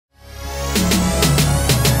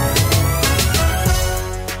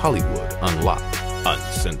Hollywood Unlocked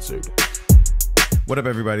Uncensored. What up,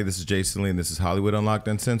 everybody? This is Jason Lee, and this is Hollywood Unlocked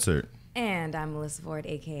Uncensored. And I'm Melissa Ford,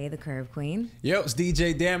 aka the Curve Queen. Yo, it's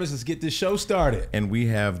DJ Damage. Let's get this show started. And we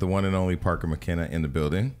have the one and only Parker McKenna in the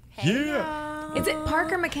building. Hey, yeah. Is it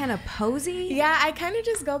Parker McKenna Posey? Yeah, I kind of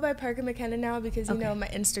just go by Parker McKenna now because, you know, my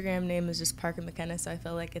Instagram name is just Parker McKenna, so I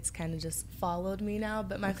feel like it's kind of just followed me now.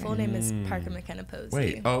 But my full name is Parker McKenna Posey.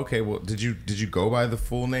 Wait, oh, okay. Well, did you go by the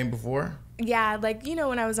full name before? Yeah, like, you know,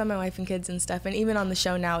 when I was on My Wife and Kids and stuff, and even on the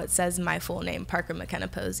show now, it says my full name, Parker McKenna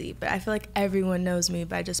Posey. But I feel like everyone knows me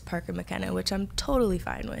by just Parker McKenna, which I'm totally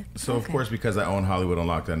fine with. So, of course, because I own Hollywood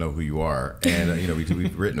Unlocked, I know who you are. And, you know,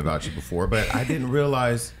 we've written about you before. But I didn't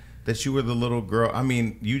realize that you were the little girl. I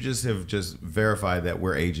mean, you just have verified that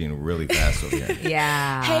we're aging really fast over here.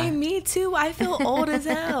 Yeah. Hey, me too. I feel old as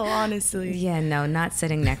hell, honestly. Yeah, no, not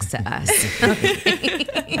sitting next to us.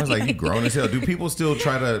 I was like, you grown as hell. Do people still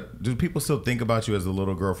think about you as the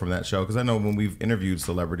little girl from that show? Because I know when we've interviewed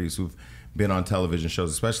celebrities who've been on television shows,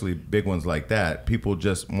 especially big ones like that, people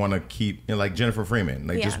just want to keep, you know, like Jennifer Freeman.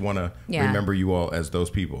 They just want to remember you all as those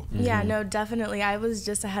people. Yeah, no, definitely. I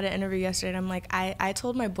had an interview yesterday, and I'm like, I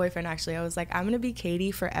told my boyfriend, actually, I was like, I'm going to be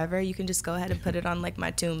Katie forever. You can just go ahead and put it on, like,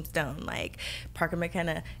 my tombstone, like Parker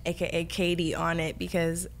McKenna, a.k.a. Katie, on it,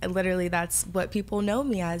 because literally that's what people know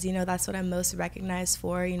me as. You know, that's what I'm most recognized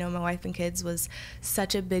for. You know, My Wife and Kids was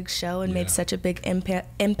such a big show and made such a big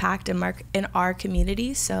impact in our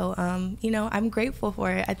community. So, you know, I'm grateful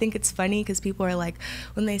for it. I think it's funny because people are like,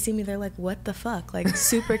 when they see me, they're like, what the fuck? Like,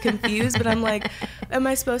 super confused. But I'm like, am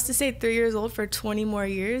I supposed to say 3 years old for 20 more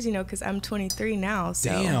years? You know, because I'm 23 now.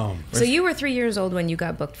 So. Damn. So you were 3 years old when you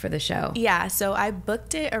got booked for the show? Yeah, so I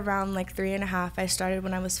booked it around like 3.5. I started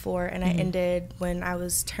when I was 4, and I ended when I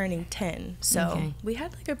was turning 10. So we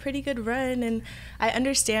had like a pretty good run, and I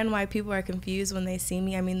understand why people are confused when they see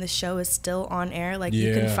me. I mean, the show is still on air. Like,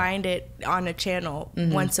 you can find it on a channel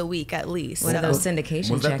once a week at least. One of those syndication checks.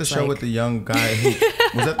 Was that the show with the young guy?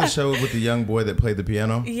 Was that the show with the young boy that played the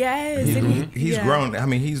piano? Yes. He's grown. I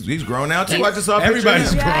mean, he's grown now too. I just saw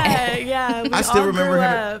Everybody's grown. Yeah. I still remember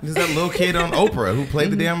him. There's that little kid on Oprah who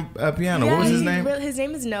played the damn piano. Yeah, what was his name? His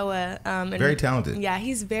name is Noah. And very talented. Yeah,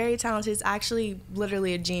 he's very talented. He's actually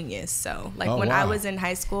literally a genius. So, like, when I was in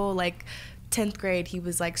high school, like 10th grade, he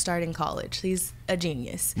was like starting college. He's a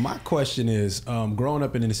genius. My question is, growing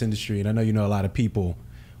up in this industry, and I know you know a lot of people,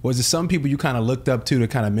 was it some people you kind of looked up to that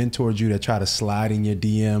kind of mentored you that try to slide in your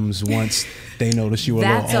DMs once they noticed you were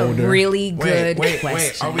a little older? That's a really good question.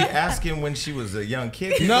 Wait, are we asking when she was a young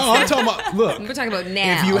kid? No, I'm talking about, look. We're talking about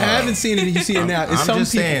now. If you haven't seen it and you see it now, it's I'm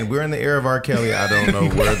just saying, we're in the era of R. Kelly. I don't know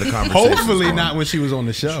where the conversation hopefully not when she was on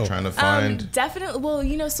the show. Just trying to find. Definitely. Well,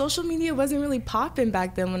 you know, social media wasn't really popping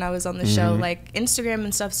back then when I was on the show. Like, Instagram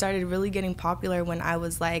and stuff started really getting popular when I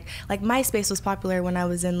was like MySpace was popular when I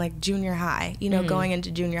was in like junior high, you know, going into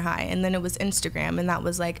junior high. And then it was Instagram, and that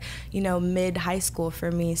was like, you know, mid high school for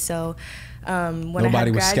me. So when I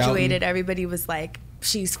had graduated, everybody was like,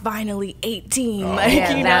 she's finally 18. Like,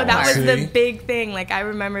 you know, that was the big thing. Like, I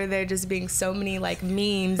remember there just being so many like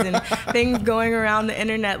memes and things going around the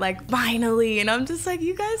internet, like, finally. And I'm just like,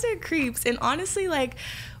 you guys are creeps. And honestly, like,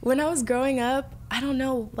 when I was growing up, I don't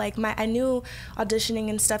know, like, I knew auditioning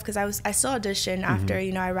and stuff because I still auditioned after,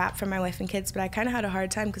 you know, I rapped for My Wife and Kids, but I kind of had a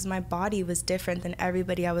hard time because my body was different than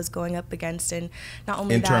everybody I was going up against. And not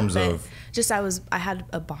only in that, terms but of just I had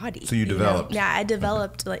a body. So you developed? Know? Yeah, I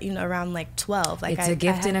developed, like, you know, around like 12. Like, it's a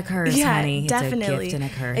gift and a curse, honey. Definitely. It's a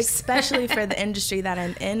gift and a curse. Especially for the industry that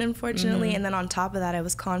I'm in, unfortunately. And then on top of that, I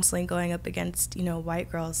was constantly going up against, you know,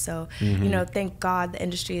 white girls. So, you know, thank God the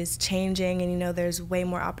industry is changing, and, you know, there's way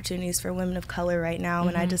more opportunities for women of color right now,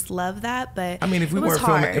 and I just love that. But I mean, if we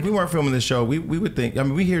weren't filming this show, we would think. I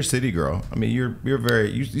mean, we hear City Girl. I mean, you're very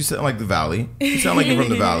you sound like the Valley. You sound like you're from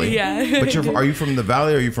the Valley. Yeah. But are you from the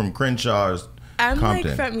Valley or are you from Crenshaw's? I'm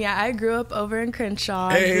Compton? like I grew up over in Crenshaw.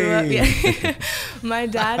 My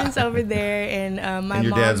dad is over there, and my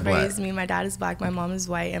mom raised me. My dad is black, my mom is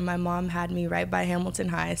white, and my mom had me right by Hamilton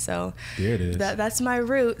High. So there it is. That's my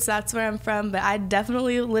roots. That's where I'm from. But I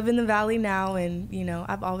definitely live in the Valley now, and, you know,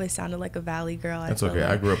 I've always sounded like a Valley girl. That's okay.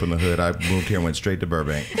 I grew up in the hood. I moved here and went straight to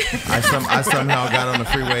Burbank. I somehow got on the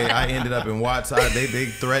freeway. I ended up in Watts. They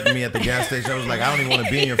threatened me at the gas station. I was like, I don't even want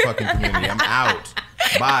to be in your fucking community. I'm out.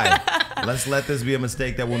 Bye. Let's let this be a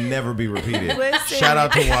mistake that will never be repeated. Listen. Shout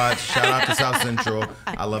out to Watts. Shout out to South Central.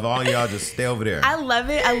 I love all y'all. Just stay over there. I love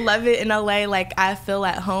it in LA. Like, I feel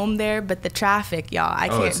at home there, but the traffic, y'all, I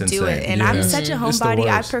can't do it. And I'm such a homebody.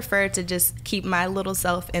 I prefer to just keep my little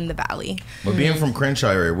self in the Valley. But being from Crenshaw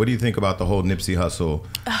area, what do you think about the whole Nipsey Hussle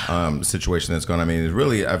situation that's going on? I mean, it's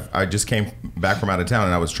really, I just came back from out of town,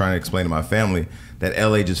 and I was trying to explain to my family that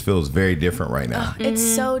LA just feels very different right now. It's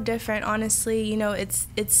so different, honestly. You know, it's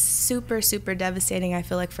super, super devastating, I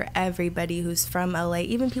feel like, for everybody who's from LA,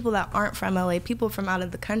 even people that aren't from LA, people from out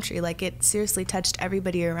of the country. Like, it seriously touched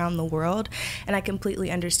everybody around the world, and I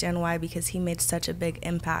completely understand why, because he made such a big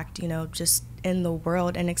impact, you know, just in the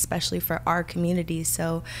world, and especially for our community.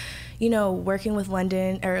 So, you know, working with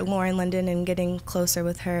Lauren London and getting closer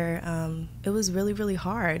with her, it was really, really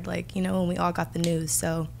hard, like, you know, when we all got the news.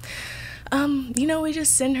 So, you know, we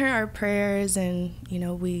just send her our prayers, and, you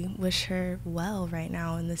know, we wish her well right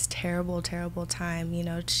now in this terrible, terrible time. You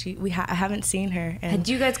know, I haven't seen her. And had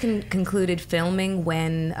you guys concluded filming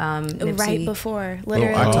when Nipsey? Right before,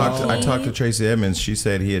 literally. I talked to Tracy Edmonds. She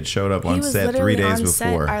said he had showed up on set 3 days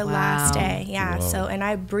before our last day. Yeah. Whoa. So, and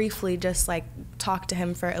I briefly just like talked to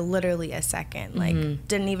him for literally a second, like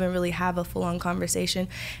didn't even really have a full-on conversation.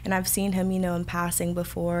 And I've seen him, you know, in passing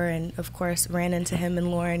before, and of course ran into him and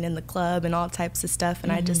Lauren in the club and all types of stuff.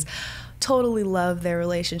 And I just totally love their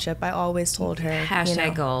relationship. I always told her,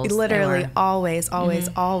 hashtag goals. Literally always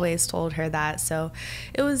told her that. So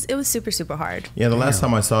it was super, super hard. Yeah, the last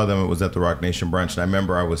time I saw them, it was at the Rock Nation brunch, and I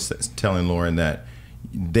remember I was telling Lauren that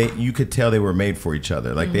you could tell they were made for each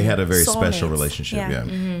other. Like they had a very special relationship.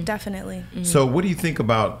 Yeah. Definitely. So what do you think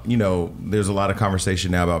about, you know, there's a lot of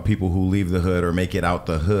conversation now about people who leave the hood or make it out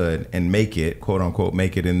the hood and make it, quote unquote,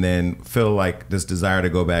 make it, and then feel like this desire to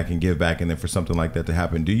go back and give back, and then for something like that to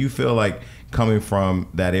happen. Do you feel like coming from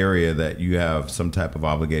that area that you have some type of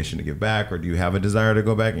obligation to give back, or do you have a desire to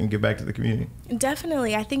go back and give back to the community?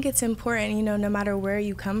 Definitely. I think it's important, you know, no matter where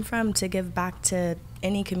you come from, to give back to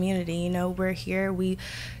any community. You know, we're here, we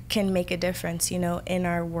can make a difference, you know, in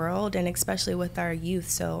our world, and especially with our youth.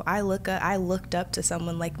 So I looked up to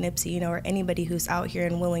someone like Nipsey, you know, or anybody who's out here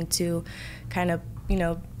and willing to kind of, you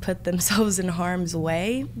know, put themselves in harm's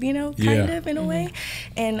way, you know, kind of in a way,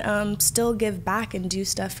 and still give back and do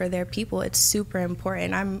stuff for their people. It's super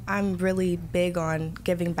important. I'm really big on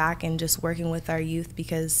giving back and just working with our youth,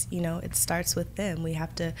 because, you know, it starts with them. We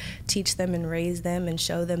have to teach them and raise them and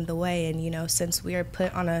show them the way. And, you know, since we are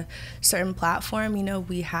put on a certain platform, you know,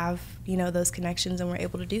 we have, you know, those connections, and we're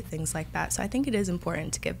able to do things like that. So I think it is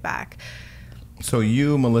important to give back. So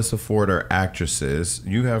you, Melissa Ford, are actresses.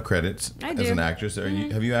 You have credits as an actress.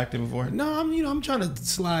 Have you acted before? No, I'm trying to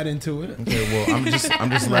slide into it. Okay, well, I'm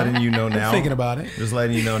just letting you know now. I'm thinking about it. Just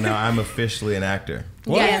letting you know now. I'm officially an actor.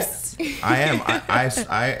 What? Yes. I am.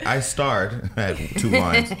 I starred. I had 2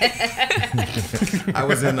 lines. I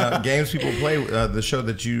was in Games People Play, the show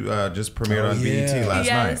that you just premiered on BET last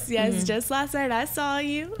night. Yes, just last night I saw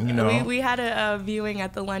you. You know, we had a viewing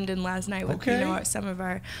at the London last night with you know, some of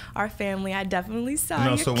our family. I definitely saw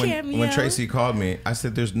your so cameo. when Tracy called me, I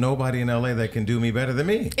said, "There's nobody in LA that can do me better than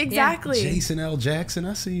me." Exactly. Jason L. Jackson,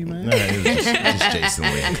 I see you, man. No, it was just Jason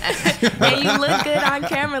Lee. And you look good on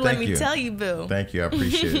camera. Let me tell you, boo. Thank you. I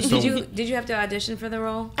appreciate it. So, Did you have to audition for the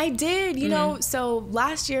role? I did, you know, so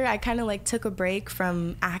last year I kind of like took a break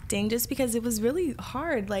from acting just because it was really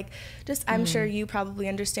hard. Like, just, I'm sure you probably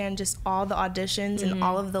understand just all the auditions and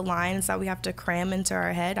all of the lines that we have to cram into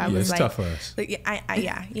our head. I was it's like, tough for us.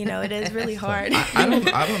 Yeah, you know, it is really hard. I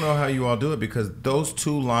don't know how you all do it, because those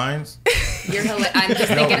 2 lines. You're I'm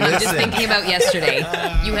just thinking about yesterday.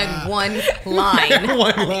 You had one line.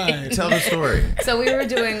 One line. Tell the story. So we were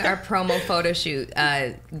doing our promo photo shoot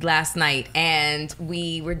last night, and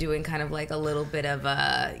we were doing kind of like a little bit of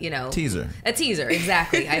a, you know, teaser. A teaser,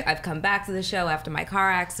 exactly. I've come back to the show after my car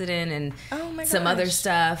accident and some other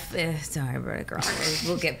stuff. Sorry, girl.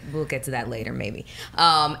 We'll get to that later, maybe.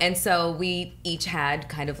 And so we each had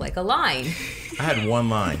kind of like a line. I had 1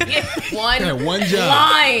 line. One job.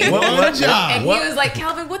 Line. One job. And he was like,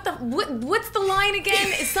 Calvin, what's the line again?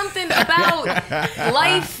 It's something about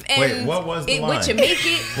life and wait, what was the line? What you make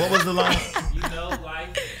it. What was the line? You know,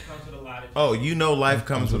 life comes with a lot of changes. Oh, you know, life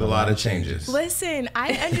comes with a lot of changes. Listen,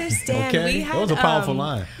 I understand. Okay, We had, that was a powerful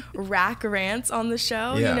line. Rack rants on the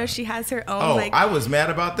show. Yeah. You know, she has her own. Oh, like, I was mad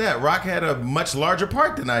about that. Rock had a much larger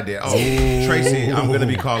part than I did. Oh, Tracy, I'm going to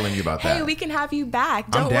be calling you about that. Hey, we can have you back.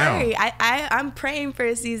 I'm Don't down. worry. I'm praying for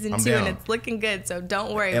a season 2, down. and it's looking good. So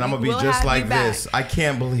don't worry. And I'm going to be We'll just have like you back. this. I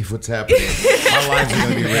can't believe what's happening. My lines are going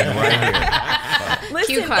to be written right here.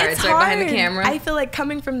 Listen, Cue cards it's right behind the hard. camera. I feel like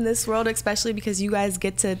coming from this world, especially because you guys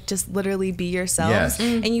get to just literally be yourselves, Yes.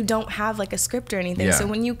 and you don't have like a script or anything. Yeah. So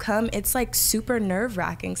when you come, it's like super nerve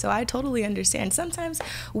wracking. So I totally understand. Sometimes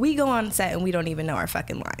we go on set and we don't even know our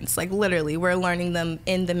fucking lines. Like literally, we're learning them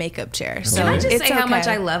in the makeup chair. So Can I just it's say how much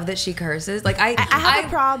okay. I love that she curses? Like I have a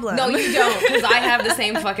problem. No, you don't, because I have the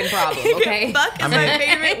same fucking problem. Okay. Fuck is my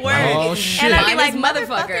favorite word. Oh, shit. And I'd be Mine like, is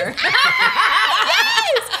motherfucker.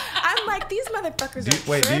 Yes! I'm like, these motherfuckers are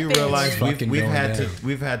Wait, do you tripping. realize Fucking we've going had down.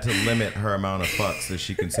 we've had to limit her amount of fucks that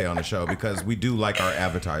she can say on the show because we do like our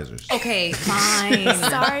advertisers. Okay, fine.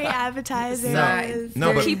 Sorry, advertisers.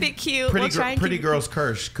 No, but keep it cute. Pretty, We'll try and Pretty keep Girls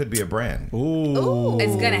Curse could be a brand. Ooh.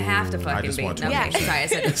 It's gonna have to fucking just be. want to No, know. okay, sorry, I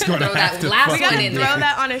said to gonna throw have that to last We one gotta in throw there.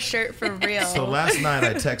 that on a shirt for real. So last night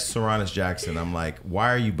I text Saranis Jackson. I'm like,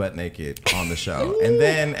 why are you butt naked on the show? And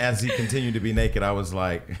then as he continued to be naked, I was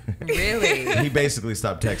like, Really? he basically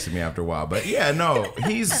stopped texting me after a while. But yeah, no,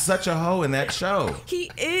 he's such a hoe in that show.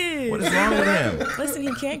 He is. What is wrong with him? Listen,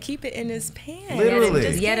 he can't keep it in his pants. Literally.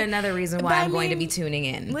 Just yet another reason But why I I'm going to be mean, tuning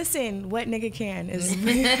in. Listen, what nigga can is.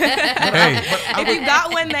 Hey, If you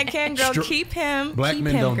got one that can, girl, Str- keep him. black keep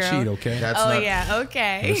men him, don't girl. cheat, okay? That's Oh not, yeah,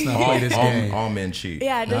 okay. Let's not play this game. all men cheat.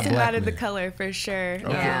 Yeah, it doesn't black matter the men. color for sure.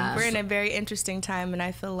 Yeah. We're in a very interesting time, and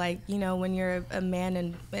I feel like, you know, when you're a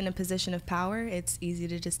man in a position of power, it's easy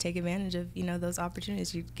to just take advantage of, you know, those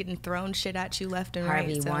opportunities. You're getting thrown shit at you left and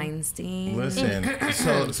Harvey right. So. Weinstein.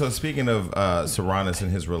 Listen, so speaking of Saranis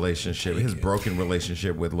and his relationship, his broken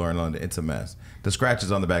relationship with Lauren London, it's a mess. The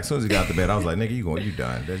scratches on the back. As soon as he got to bed, I was like, "Nigga, you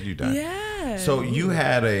done? You done?" Yeah. So you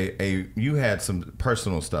had you had some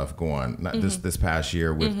personal stuff going on this past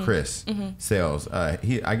year with Chris Sales.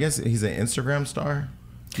 I guess he's an Instagram star.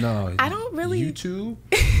 No, I don't really- YouTube.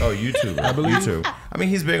 Oh, YouTube. I believe YouTube. I mean,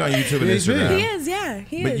 he's big on YouTube and He's big. Instagram. He is, yeah,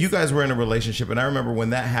 he But is. you guys were in a relationship, and I remember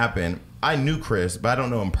when that happened. I knew Chris, but I don't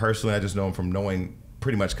know him personally. I just know him from knowing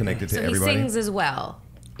pretty much connected to So he everybody. sings as well.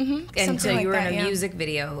 And Something so you like were that, in a yeah. music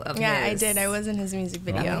video of Yeah, his. I did. I was in his music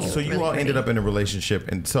video. Oh. So you Really all ended pretty. up in a relationship,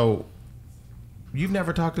 and so you've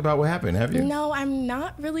never talked about what happened, have you? No, I'm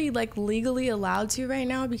not really like legally allowed to right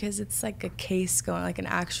now because it's like a case going, like an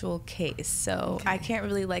actual case. So I can't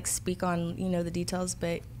really like speak on, you know, the details,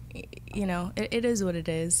 but you know, it is what it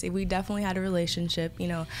is. We definitely had a relationship. You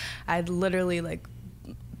know, I'd literally like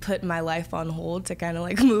put my life on hold to kind of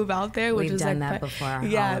like move out there, which We've was done like that before,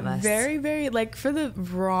 yeah, all of us. very, very like for the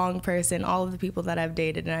wrong person. All of the people that I've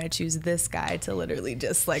dated, and I choose this guy to literally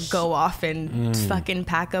just like go off and fucking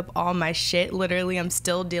pack up all my shit. Literally, I'm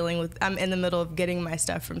still dealing with. I'm in the middle of getting my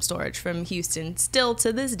stuff from storage from Houston, still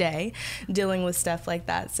to this day, dealing with stuff like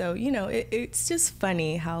that. So you know, it's just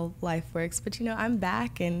funny how life works. But you know, I'm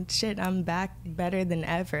back and shit. I'm back better than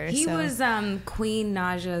ever. He so. was Queen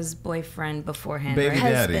Naja's boyfriend beforehand, Baby right?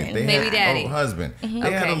 daddy. Husband. They Baby had, daddy. Oh, husband. They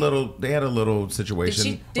had Okay. a little. They had a little Did situation.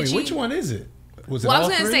 she? Did Wait, she? which one is it? Was it Well, I all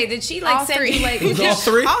was gonna three? say, did she like All send three. you like? It was all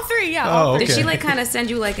three? All three, yeah. Oh, all okay. Did she like kind of send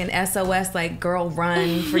you like an SOS, like "Girl,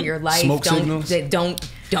 run for your life"? Smoke don't signals?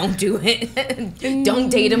 don't do it. Don't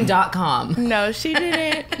date him.com. No, she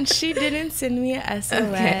didn't. She didn't send me a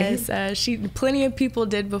SOS. Okay. Plenty of people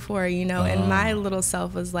did before, you know, and my little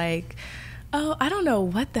self was like, oh, I don't know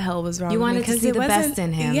what the hell was wrong. You with me, wanted to 'cause see it the wasn't- best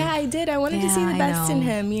in him. Yeah, I did. I wanted to see Yeah, the I best in know.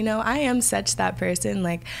 him. You know, I am such that person.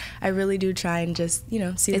 Like, I really do try and just, you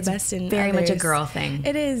know, see It's the best in very much a others. girl thing.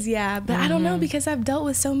 It is, yeah. But I don't know because I've dealt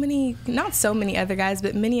with so many, not so many other guys,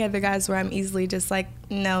 but many other guys where I'm easily just like,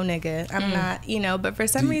 no, nigga, I'm not, you know. But for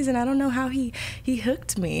some reason, I don't know how he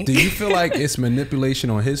hooked me. Do you feel like it's manipulation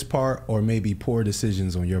on his part or maybe poor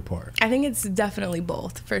decisions on your part? I think it's definitely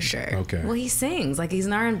both, for sure. Okay. Well, he sings like he's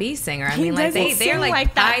an R&B singer. I He mean, like doesn't they're sing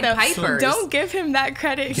like Pied though. Pipers. Don't give him that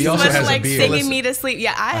credit. He He also was has a like beard. singing Listen, me to sleep.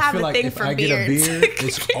 Yeah, I have feel a like thing if for I beards. get a beard,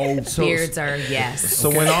 it's oh, Beards are yes. So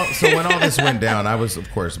when all this went down, I was,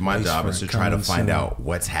 of course, my Nice job is to friend try to coming find soon. out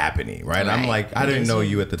what's happening, right? I'm Right. like, I didn't know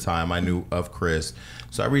you at the time. I knew of Chris.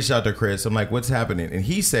 So I reached out to Chris. I'm like, what's happening? And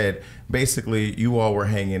he said, basically, you all were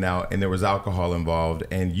hanging out and there was alcohol involved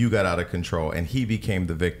and you got out of control and he became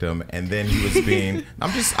the victim. And then he was being,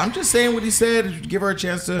 I'm just saying what he said. Give her a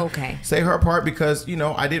chance to say her part because, you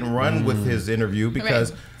know, I didn't run with his interview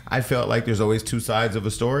because I felt like there's always two sides of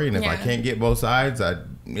a story. And if I can't get both sides, I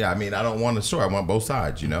don't want a story. I want both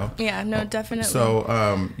sides, you know? Yeah, no, definitely. So,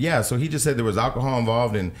 so he just said there was alcohol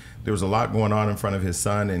involved and there was a lot going on in front of his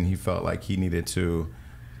son and he felt like he needed to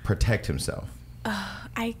protect himself.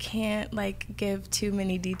 I can't like give too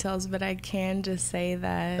many details, but I can just say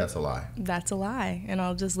that That's a lie. That's a lie, and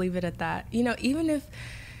I'll just leave it at that. You know, even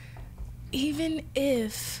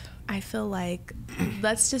if I feel like,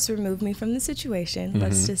 let's just remove me from the situation.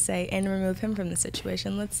 Let's just say, and remove him from the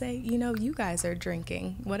situation. Let's say, you know, you guys are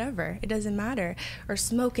drinking, whatever. It doesn't matter. Or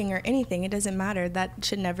smoking or anything. It doesn't matter. That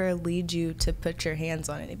should never lead you to put your hands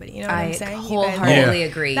on anybody. You know what I'm saying? You guys- wholeheartedly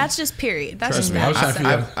agree. That's just period. That's Trust just me, I was trying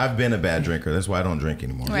that. to figure I've been a bad drinker. That's why I don't drink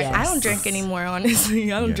anymore. Right. Yes. I don't drink anymore,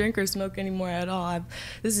 honestly. I don't Yeah. drink or smoke anymore at all.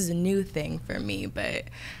 This is a new thing for me, but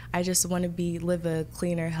I just want to live a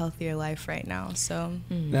cleaner, healthier life right now. So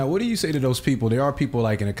now, what do you say to those people? There are people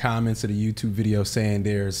like in the comments of the YouTube video saying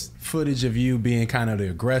there's footage of you being kind of the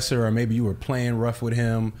aggressor, or maybe you were playing rough with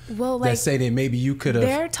him. Well, like, that say that maybe you could have.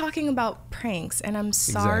 They're talking about pranks, and I'm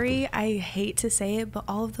sorry, I hate to say it, but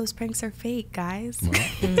all of those pranks are fake, guys. Well,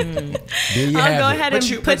 there you I'll have go it. ahead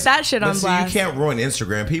and put that shit on see, blast. you can't ruin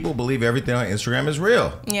Instagram. People believe everything on Instagram is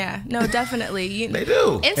real. Yeah, no, definitely. They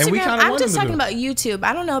do. Instagram. And we kinda I'm want just them to talking do. about YouTube.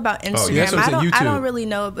 I don't know about Instagram. yeah, that's what I'm saying, I YouTube. don't really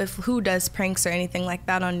know if who does pranks or anything like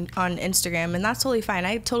that on Instagram, and that's totally fine.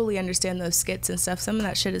 I totally understand those skits and stuff. Some of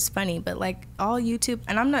that shit is funny, but like all YouTube,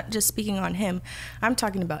 and I'm not just speaking on him. I'm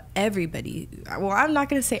talking about everybody. Well, I'm not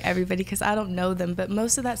gonna say everybody because I don't know them, but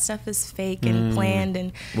most of that stuff is fake and planned.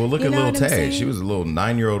 And Well, look you at know Lil what I'm Tay. saying? She was a little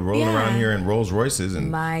 9-year-old rolling Yeah. around here in Rolls Royces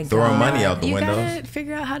and My throwing God. money out the you windows. gotta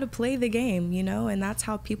figure out how to play the game, you know, and that's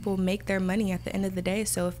how people make their money at the end of the day.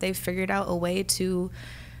 So if they've figured out a way to,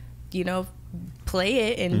 you know, play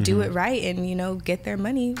it and do it right and, you know, get their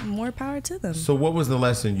money, more power to them. So what was the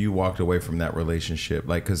lesson you walked away from that relationship?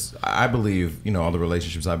 Like, because I believe, you know, all the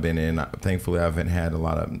relationships I've been in, thankfully I haven't had a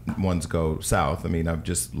lot of ones go south. I mean, I've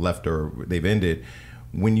just left or they've ended.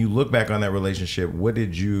 When you look back on that relationship, what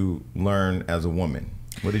did you learn as a woman?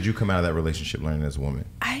 What did you come out of that relationship learning as a woman?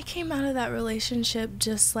 I came out of that relationship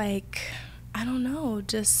just like, I don't know,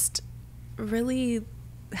 just really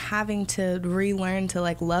having to relearn to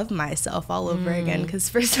like love myself all over again, because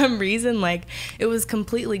for some reason like it was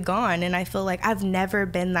completely gone, and I feel like I've never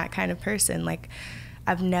been that kind of person. Like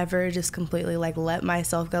I've never just completely like let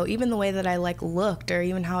myself go. Even the way that I like looked, or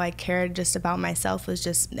even how I cared just about myself was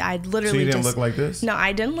just, I literally So you didn't just, look like this? No,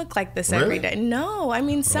 I didn't look like this Really? every day. No, I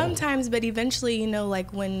mean sometimes, but eventually, you know,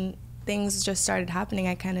 like when things just started happening,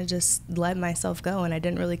 I kind of just let myself go, and I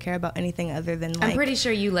didn't really care about anything other than like. I'm pretty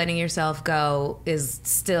sure you letting yourself go is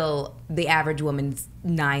still the average woman's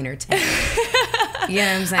 9 or 10. You know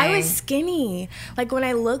what I'm saying? I was skinny. Like when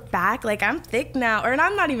I look back, like I'm thick now, and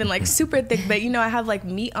I'm not even like super thick, but you know, I have like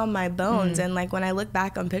meat on my bones. And like when I look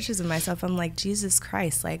back on pictures of myself, I'm like, Jesus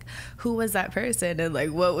Christ, like who was that person? And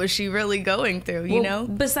like, what was she really going through, you know?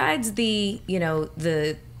 Besides the, you know,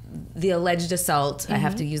 the alleged assault, I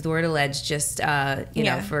have to use the word alleged just, you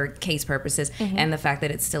know, for case purposes, and the fact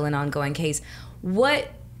that it's still an ongoing case. What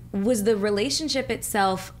was the relationship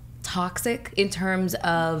itself toxic in terms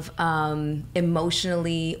of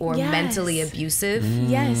emotionally or mentally abusive?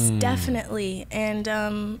 Yes, definitely. And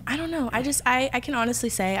I don't know. I can honestly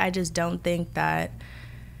say I just don't think that,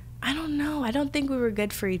 I don't know. I don't think we were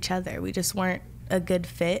good for each other. We just weren't a good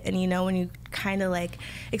fit. And you know, when you kind of like,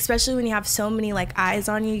 especially when you have so many like eyes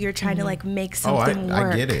on you, you're trying to like make something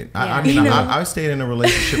work. I get it. Yeah. I mean, You know? I stayed in a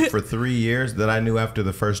relationship for 3 years that I knew after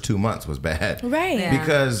the first 2 months was bad. Right. Yeah.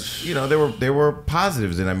 Because, you know, there were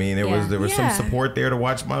positives, and I mean, there was some support there to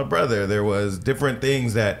watch my brother. There was different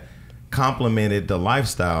things that complemented the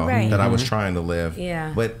lifestyle that I was trying to live.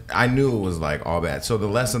 Yeah. But I knew it was like all bad. So the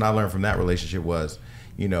lesson I learned from that relationship was,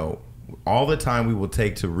 you know, all the time we will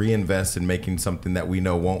take to reinvest in making something that we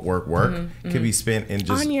know won't work can be spent in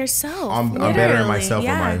just on yourself. on bettering literally, myself or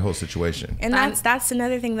yeah. my whole situation. And that's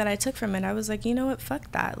another thing that I took from it. I was like, you know what,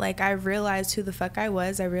 fuck that. Like I realized who the fuck I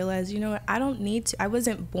was. I realized, you know what, I don't need to. I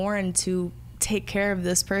wasn't born to take care of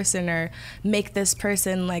this person or make this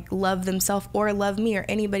person like love themselves or love me or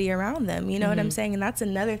anybody around them. You know what I'm saying? And that's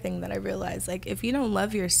another thing that I realized. Like if you don't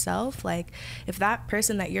love yourself, like if that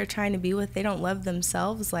person that you're trying to be with, they don't love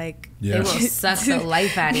themselves, like They will suck the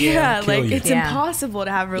life out of you. yeah, Kill like you. it's Yeah. impossible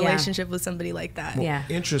to have a relationship with somebody like that. Yeah.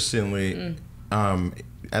 Interestingly,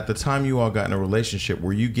 at the time you all got in a relationship,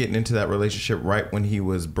 were you getting into that relationship right when he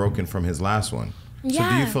was broken from his last one? So do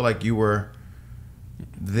Yeah. you feel like you were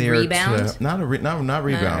there Rebound? to not rebound?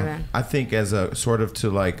 okay. I think as a sort of to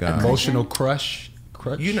like Emotional crush.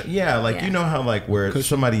 you know, you know how like where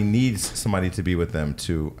somebody needs somebody to be with them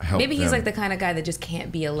to help. Maybe he's them. like the kind of guy that just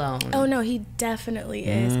can't be alone. Oh no, he definitely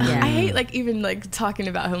is. Yeah. I hate like even like talking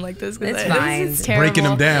about him like this. 'Cause It's this fine. is terrible.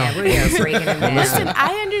 Breaking him down. Yeah, we are breaking him down. Listen,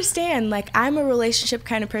 I understand. Like I'm a relationship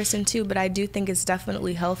kind of person too, but I do think it's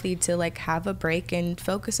definitely healthy to like have a break and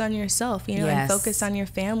focus on yourself, you know, and Yes. focus on your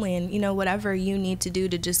family and, you know, whatever you need to do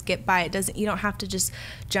to just get by. You don't have to just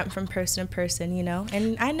jump from person to person, you know.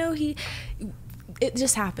 And I know it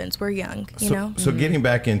just happens. We're young, you know. So getting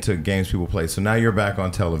back into games people play. So now you're back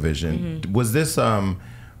on television. Was this a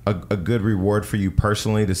good reward for you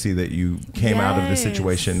personally to see that you came out of the Yes.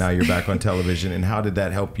 situation? Now you're back on television, and how did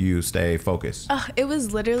that help you stay focused? It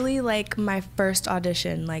was literally like my first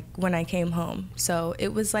audition, like when I came home. So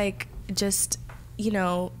it was like just you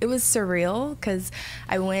know, it was surreal because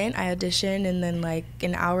I went, I auditioned, and then like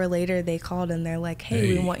an hour later they called and they're like,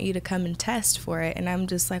 hey, we want you to come and test for it. And I'm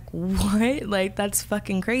just like, what? Like, that's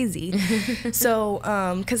fucking crazy. So,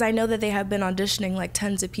 because I know that they have been auditioning like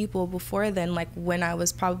tons of people before then, like when I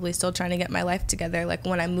was probably still trying to get my life together. Like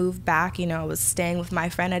when I moved back, you know, I was staying with my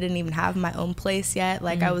friend. I didn't even have my own place yet.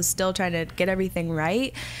 Like I was still trying to get everything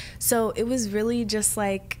right. So it was really just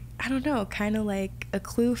like, I don't know, kind of like a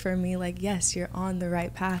clue for me, like, yes, you're on the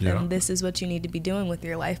right path, and this is what you need to be doing with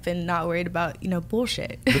your life, and not worried about, you know,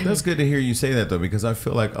 bullshit. But that's good to hear you say that, though, because I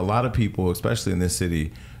feel like a lot of people, especially in this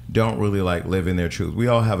city, don't really like live in their truth. We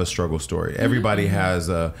all have a struggle story. Everybody has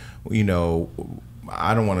a, you know,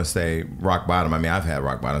 I don't want to say rock bottom. I mean, I've had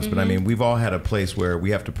rock bottoms, but I mean, we've all had a place where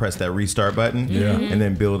we have to press that restart button and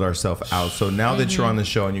then build ourselves out. So now that you're on the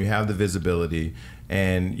show and you have the visibility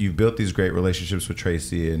and you've built these great relationships with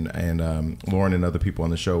Tracy and Lauren and other people on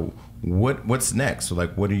the show, what's next? So,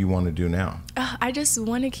 like, what do you want to do now? I just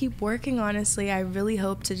want to keep working, honestly. I really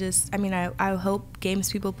hope to just, I mean, I hope Games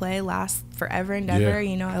People Play lasts forever and ever.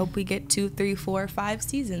 You know, I hope we get 2, 3, 4, 5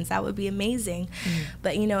 seasons. That would be amazing.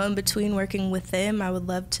 But, you know, in between working with them, I would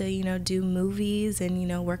love to, you know, do movies and, you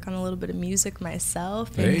know, work on a little bit of music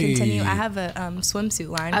myself and continue. I have a swimsuit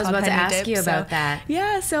line. I was called about to Penny ask Dip, you so, about that.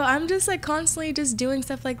 Yeah, so I'm just like constantly just doing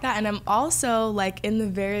stuff like that. And I'm also like in the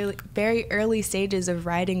very, very early stages of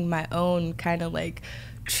writing my own kind of like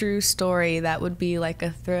true story that would be like a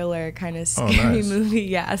thriller kind of scary movie.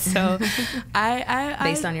 Yeah, so I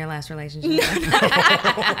based on your last relationship.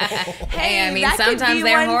 Hey, I mean, sometimes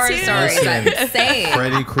they're horror stories. I'm saying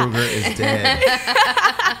Freddy Krueger is dead.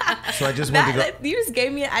 So I just went to go. You just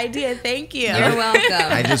gave me an idea. Thank you. You're welcome.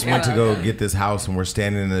 I just went to go get this house, and we're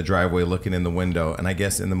standing in the driveway looking in the window. And I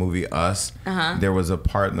guess in the movie Us, there was a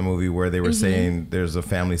part in the movie where they were saying there's a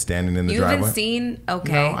family standing in the You driveway. haven't seen?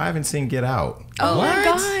 Okay. No, I haven't seen Get Out. Oh my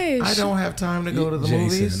gosh. I don't have time to go to the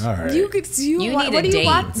movies. All right. You need what a do you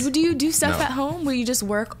watch? date. Do you do stuff No. at home where you just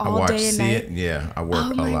work I all watch day and night? Yeah, I work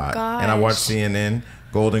Oh a my lot. And I watch gosh. CNN,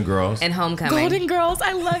 Golden Girls. And Homecoming. Golden Girls,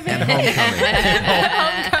 I love it. And Homecoming.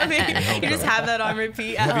 Homecoming. You just have that on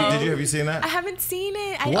repeat at home. Have you seen that? I haven't seen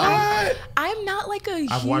it. What? I'm not like a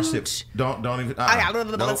I've huge... watched it. Don't even.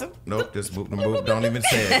 Listen. Nope. Just move. Don't even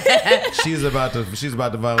say it. She's about to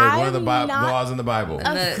violate one of the I'm not- laws in the Bible.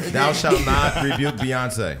 Thou shalt not rebuke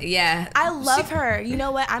Beyonce. Yeah. I love her. You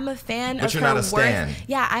know what? I'm a fan But of you're her not a work. stan.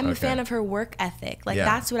 Yeah, I'm a Okay. fan of her work ethic. Like, Yeah.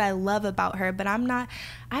 that's what I love about her. But I'm not...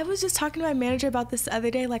 I was just talking to my manager about this the other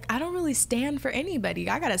day. Like, I don't really stand for anybody.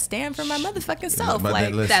 I gotta stand for my motherfucking self. But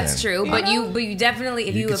Like, listen. That's true, but you definitely,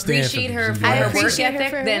 if you can stand appreciate for her the for I her work appreciate her ethic,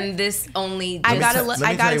 for her then work. this only. I just- gotta Let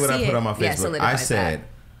I me tell gotta you what I see put it. on my Yeah, Facebook. I solidifies said,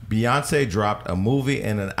 Beyonce dropped a movie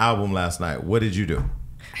and an album last night. What did you do?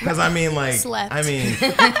 Because I mean, like, Slept. I mean,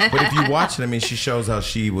 but if you watch it, I mean, she shows how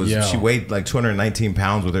she was. Yo. She weighed like 219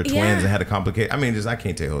 pounds with her twins Yeah. and had a complicated. I mean, just I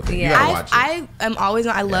can't tell you the whole thing. Yeah. You gotta watch it. I am always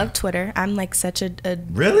on. I love Twitter. I'm like such a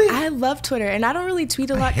Really? I love Twitter, and I don't really tweet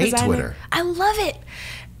a lot hate because Twitter. I love it.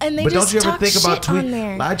 And they But just don't you ever talk think about shit on Twitter?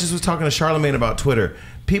 there. I just was talking to Charlamagne about Twitter.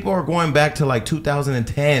 People are going back to like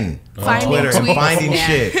 2010 on Finding Twitter and tweets. finding Yeah.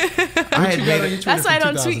 shit. I had made it. That's why I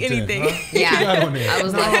don't tweet anything. Yeah. on there? I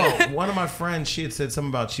was like, No, one of my friends, she had said something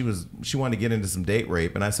about she wanted to get into some date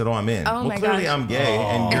rape, and I said, "Oh, I'm in." Oh well, my clearly gosh. I'm gay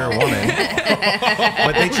and you're a woman,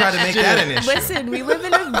 but they try to make that an issue. Listen, we live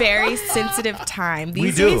in a very sensitive time.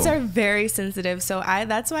 These do. days are very sensitive, so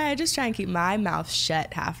that's why I just try and keep my mouth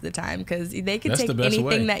shut half the time, because they can That's take the best anything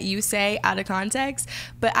way. that you say out of context.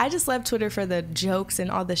 But I just love Twitter for the jokes and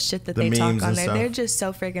all the shit that The they talk memes on and there. stuff. They're just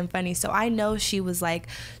so freaking funny. So I know she was like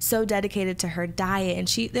so dedicated to her diet, and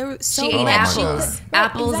there were so She ate much apples.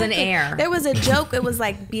 Apples and air. There was a joke. It was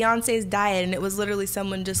like Beyonce's diet, and it was literally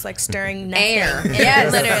someone just like stirring nothing. air. And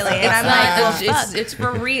Yes. literally. And It's I'm like, like, well, fuck. it's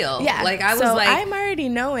for real. Yeah. Like I was so like, I'm already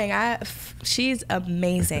knowing. She's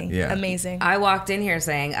amazing. Yeah. Amazing. I walked in here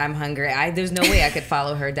saying I'm hungry. There's no way I could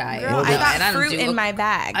follow her diet. Girl, And I got don't fruit do in my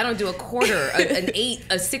bag. I don't do a quarter, an eighth,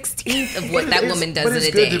 a 16th of what that woman does But in it's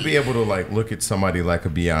a good day. to be able to like look at somebody like a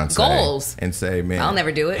Beyonce Goals. and say, "Man, I'll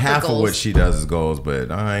never do it, but Half of goals. what she does is goals,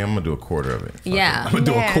 but I'm gonna do a quarter of it." Fuck Yeah. I'm gonna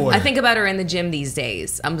do a Man. quarter. I think about her in the gym these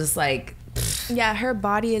days. I'm just like, Yeah, her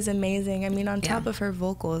body is amazing. I mean, on top Yeah. of her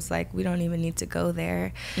vocals, like we don't even need to go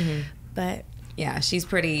there. But Yeah, she's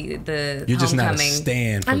pretty. The You're just not a homecoming.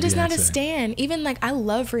 stan. For I'm just not a Beyonce. stan. Even like I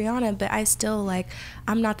love Rihanna, but I still like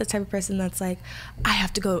I'm not the type of person that's like I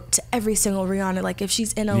have to go to every single Rihanna. Like if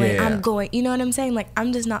she's in LA, Yeah. I'm going. You know what I'm saying? Like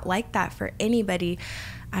I'm just not like that for anybody.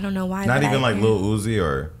 I don't know why. Not but even like Lil Uzi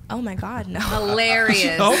or. Oh my God, no.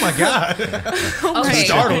 Hilarious. Oh my God! Okay.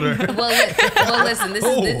 Startled her. Well, listen.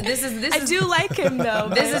 This is. I do like him though.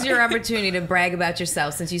 This is your opportunity to brag about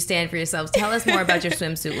yourself since you stand for yourselves. Tell us more about your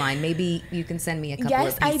swimsuit line. Maybe you can send me a couple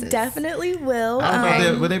Yes, of pieces. I definitely will. I don't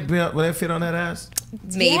know. Okay. Would they fit on that ass?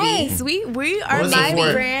 Maybe. Yes, we are my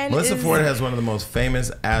brand. Melissa is, Ford has one of the most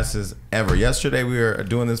famous asses ever. Yesterday we were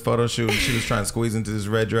doing this photo shoot and she was trying to squeeze into this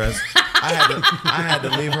red dress. I had to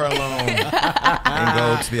leave her alone and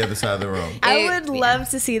go to the other side of the room. I would love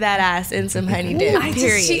to see that ass in some honey dip.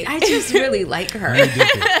 Period. I just really like her.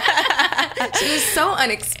 She was so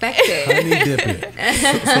unexpected. Honey dip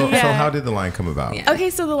it. So how did the line come about? Yeah. Okay,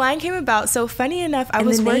 so the line came about. So funny enough, I And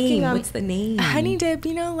was the working name. on What's the name? honey dip.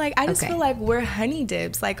 You know, like I just Okay. feel like we're honey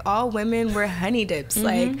dips. Like all women, we're honey dips.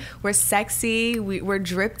 Like we're sexy. We're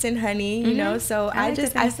dripped in honey. You know, so I like to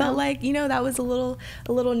think I felt so. like that was a little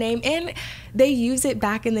name, and they use it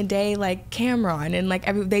back in the day, like Cameron, and like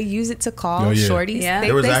they use it to call Oh, yeah. shorties. Yeah. They,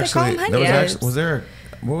 There was they call actually them honey there was dips. actually was there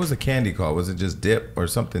what was the candy called? Was it just dip or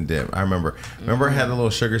something dip? I remember it had a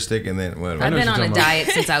little sugar stick and then whatever. I've know been what on you're a talking about. diet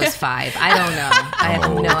since I was 5. I don't know. I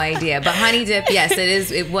have Oh. no idea. But honey dip, yes, it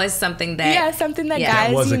is. It was something that. Yeah, something that Yeah.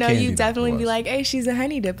 That was guys, a candy you dip. definitely It be was. like, hey, she's a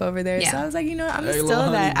honey dip over there. Yeah. So I was like, I'm Hey, still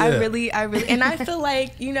little that. honey I dip. really, and I feel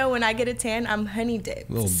like, when I get a tan, I'm honey dip.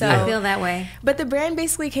 Little So dip. I feel that way. But the brand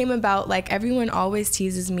basically came about, like, everyone always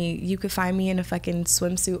teases me. You could find me in a fucking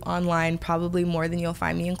swimsuit online, probably more than you'll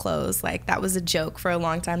find me in clothes. Like, that was a joke for a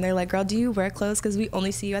long time. They're like, girl, do you wear clothes? Because we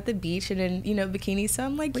only see you at the beach and in, bikinis. So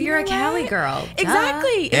I'm like, Well, you're a know Cali what? girl. Duh.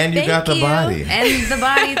 Exactly. And you Thank got the body. And the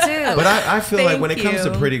body too. But I feel like when it Thank comes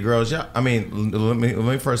to you. pretty girls, yeah. I mean, let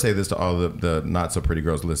me first say this to all the not so pretty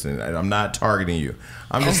girls listening. I'm not targeting you.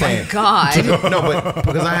 I'm just saying. God. No, but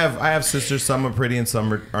because I have sisters. Some are pretty and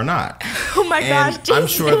some are not. Oh my And gosh. I'm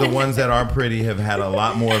Jesus. sure the ones that are pretty have had a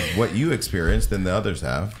lot more of what you experienced than the others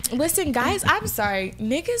have. Listen, guys, I'm sorry.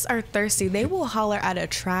 Niggas are thirsty. They will holler at a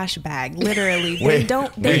trash bag. Literally. They Wait,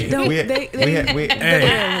 don't. wait, They don't. we-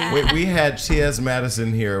 They, We had T.S.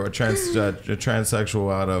 Madison here, a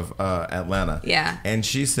transsexual out of Atlanta. Yeah. And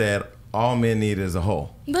she said, all men need is a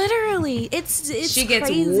hole. literally. It's She gets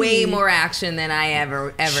crazy. way more action than I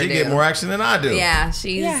ever She do. get more action than I do. Yeah,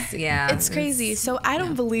 yeah. It's crazy. So I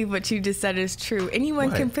don't believe what you just said is true. Anyone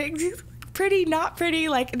What? can pick pretty, not pretty.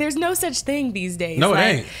 Like, there's no such thing these days. No, it like,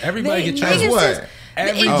 ain't. Everybody they- get trans. niggas What? just-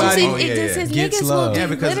 Everybody it just says gets niggas love. will do, Yeah,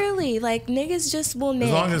 because- literally, like, niggas just will nig,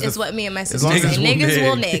 long as is the- what me and my as sister long say. as Niggas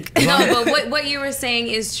will nig. nig. No, but what you were saying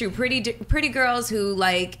is true. Pretty girls who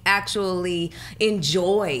like actually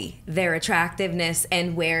enjoy their attractiveness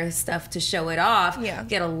and wear stuff to show it off Yeah.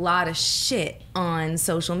 get a lot of shit on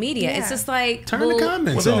social media. Yeah. It's just like Turn the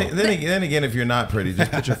comments Well, off. then again, if you're not pretty,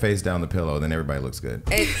 just put your face down the pillow, then everybody looks good.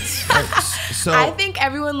 So I think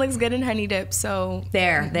everyone looks good in honey dip. So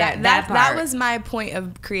that that part. was my point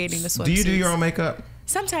of creating the swimsuits. do you do your own makeup?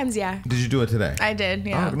 Sometimes, yeah. Did you do it today? I did,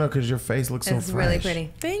 yeah. Oh no, because your face looks so It's fresh. really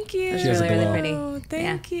pretty. Thank you. It's She has a really, really glow. pretty. Oh,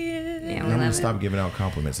 thank you. Yeah, I'm we gonna love stop it. giving out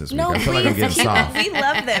compliments this week. No, I feel like I'm please. getting soft. We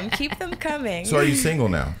love them. Keep them coming. So are you single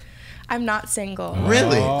now? I'm not single.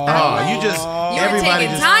 Really? Oh, you just You're everybody taking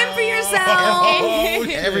just time for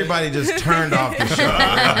yourself. everybody just turned off the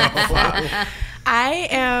show. I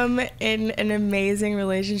am in an amazing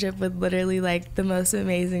relationship with literally like the most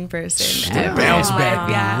amazing person ever. bounce back, Like,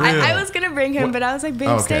 be yeah. real. I was gonna bring him, but I was like,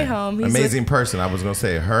 babe, stay home. He's Amazing person. I was gonna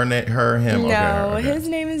say her, him. With, no, okay. his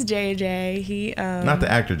name is JJ. He Not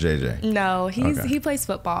the actor JJ. No, Okay. he plays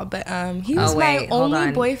football, but he was wait, my hold only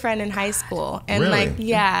on. boyfriend in high school, and Really? like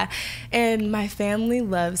yeah, and my family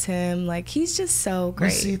loves him. Like he's just so But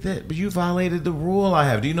great. see that, but you violated the rule I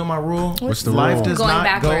have. Do you know my rule? What's the Life rule? does Going not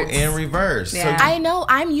backwards. go in reverse. Yeah. So I know.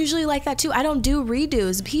 I'm usually like that too. I don't do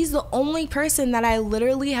redos. He's the only person that I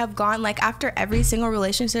literally have gone like after every single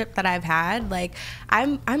relationship that I've had. Like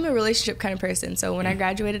I'm a relationship kind of person. So when I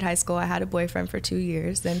graduated high school, I had a boyfriend for 2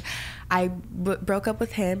 years. Then I broke up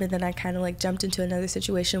with him, and then I kind of like jumped into another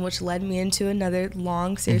situation, which led me into another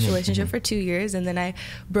long, serious relationship for 2 years. And then I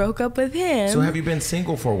broke up with him. So have you been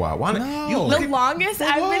single for a while? Why not? No. You the look at, longest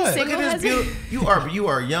I've been look single at has this been. beautiful. You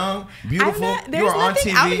are young, I'm beautiful. not, you there's are on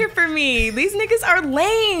nothing TV. out here for me. These niggas are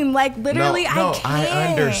lame. Like literally, no, I can't. I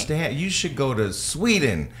understand. You should go to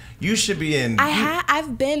Sweden. You should be in.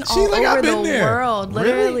 I've been See, all like, over I've been the there. world. Really?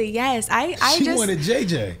 Literally, yes. I She just wanted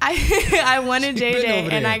JJ. I wanted She been JJ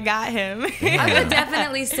over and there. I got him. him. I would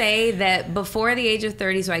definitely say that before the age of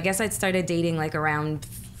 30, so I guess I'd started dating like around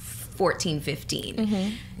 14, 15. Mm-hmm.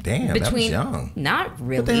 Damn, that was young. Not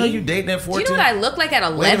really. What the hell you dating at 14? Do you know what I look like at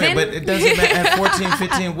 11? Wait a minute, but it doesn't matter. At 14,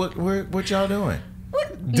 15, what y'all doing?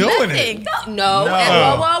 Doing Nothing. it. No. No.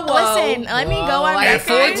 Whoa. Listen, let me go on I At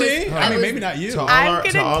record. 14? I mean, maybe not you. To all, I'm our,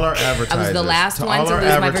 to gonna- all our advertisers. I was the last to one all to our lose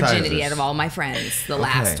my advertisers. virginity out of all my friends. The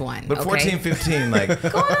last one. But 14, okay? 15, like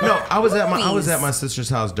no, I was Movies. at my sister's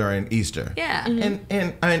house during Easter. Yeah.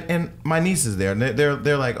 And my niece is there, and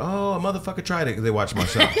they're like, oh, a motherfucker tried it because they watch my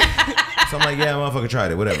show. So I'm like, yeah, a motherfucker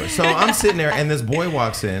tried it, whatever. So I'm sitting there, and this boy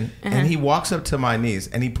walks in, and he walks up to my niece,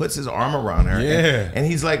 and he puts his arm around her, and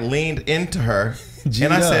he's like leaned into her,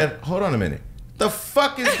 and I said, hold on a minute. The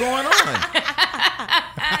fuck is going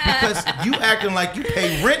on? Because you acting like you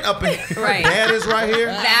pay rent up in Right. dad is right here.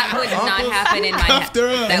 That would not Uncle's- happen in my Cuffed her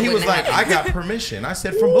up. that And he was wouldn't like, happen. I got permission. I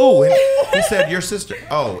said, from who? And he said, your sister.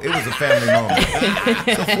 Oh, it was a family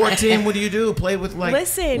moment. So 14, what do you do? Play with like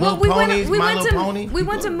Listen. Little we Ponies, went My to Little Pony? we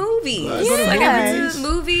went to movies. Go to Like I went movies? to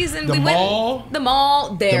movies and The we mall? went the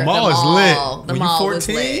mall. There, The mall is lit. The When you mall was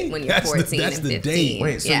 14? lit when you're That's the- 14 that's and the 15. date.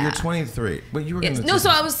 Wait, so Yeah. you're 23. But you were going to No, so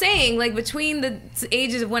I was saying, like, between the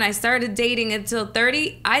ages of when I started dating until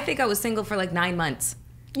 30, I think I was single for like 9 months.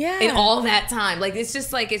 Yeah. In all that time. Like, it's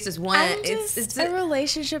just one. I'm just it's a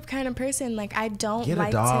relationship kind of person. Like, I don't Get a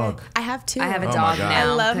like dog. to. I have two. I have a Oh my dog God. now. I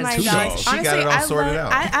love 'cause my Two dogs. dogs. She got it all I sorted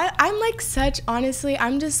love, out. I'm like such. Honestly,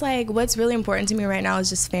 I'm just like what's really important to me right now is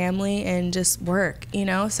just family and just work. You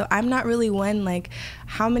know, so I'm not really one like.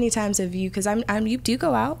 How many times have you? Because you do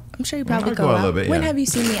go out. I'm sure you probably I go go out a out. little bit, When yeah. have you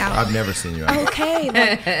seen me out? I've never seen you out. Okay,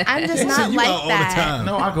 then I'm just not you like out all the that. time.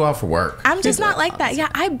 No, I go out for work. I'm just not like that. Yeah,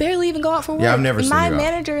 I barely even go out for work. Yeah, I've never seen My you out.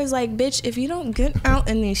 manager is like, bitch, if you don't get out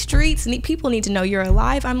in these streets, people need to know you're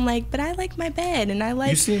alive. I'm like, but I like my bed and I like.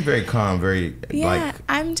 You seem very calm, very Yeah, like.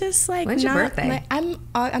 I'm just like. When's your not, birthday? like, I'm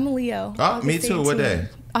a Leo. Oh, me too. What day?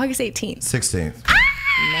 August 18th. 16th.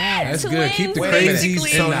 That's good. Keep the Twins, crazies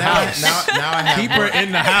basically. in the house. Now I have Keep her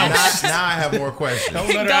in the house. Now I have more questions. Don't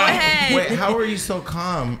let her Go out. ahead. Wait, how are you so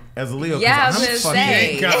calm as a Leo? 'Cause Yeah, I was I'm gonna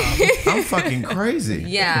fucking say. I'm fucking crazy.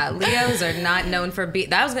 Yeah, Leos are not known for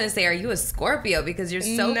being. I was gonna say, are you a Scorpio? Because you're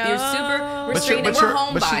super restrained. We're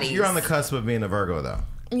homebodies. You're on the cusp of being a Virgo, though.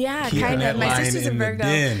 Yeah, Keeping kind that of. My line sister's a in the Virgo.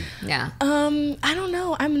 den. Yeah. I don't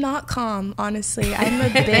know. I'm not calm, honestly. I'm a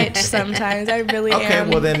bitch sometimes. I really Okay, am.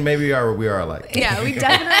 well then maybe we are alike. Yeah, we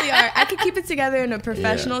definitely are. I could keep it together in a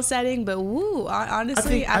professional setting, but woo,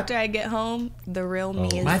 honestly, after I get home, the real me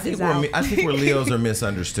is, I think out. where Leos are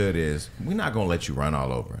misunderstood is we're not gonna let you run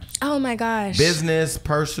all over us. Oh my gosh. Business,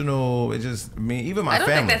 personal, even my I don't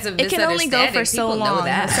family. think that's a It can only go for so People know long.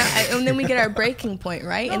 that. And then we get our breaking point,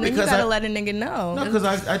 right? And then you because gotta I- let a nigga know. No, because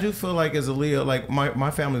I do feel like as a Leo, like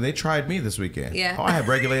my family, they tried me this weekend. Yeah. Oh, I had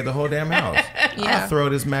regulated the whole damn house. Yeah. I throw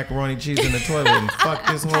this macaroni cheese in the toilet and fuck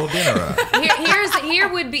this whole dinner up.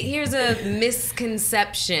 Here's a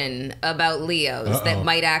misconception about Leos that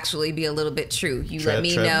might actually be a little bit true. You let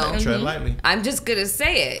me know. Tread lightly. I'm just gonna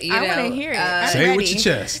say it. I want to hear it. I'm Say it ready. with your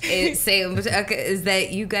chest. Is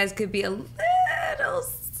that you guys could be a little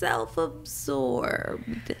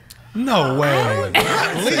self-absorbed? No way. Leos.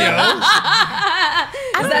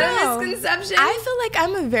 Is that know. a misconception? I feel like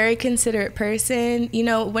I'm a very considerate person. You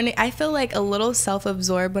know, I feel like a little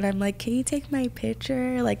self-absorbed when I'm like, can you take my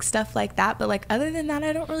picture? Like stuff like that. But like other than that,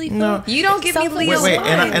 I don't really feel. No. You don't give me Leo Wait, vibes,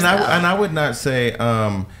 and though. I would not say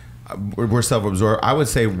we're self-absorbed. I would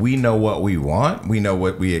say we know what we want, we know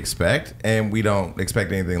what we expect, and we don't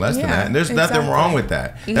expect anything less than Yeah, that. And there's nothing exactly. wrong with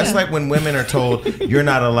that. That's like when women are told you're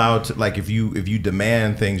not allowed to, like if you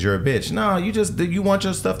demand things, you're a bitch. No, you want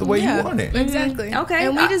your stuff the way you want it. Exactly. Okay.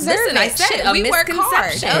 And we deserve listen, it. I said Shit, a we work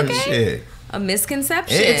hard. misconception. Okay. Shit. A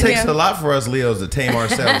misconception. It takes Yeah. a lot for us Leos to tame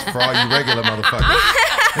ourselves for all you regular motherfuckers.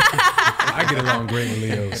 I get along great with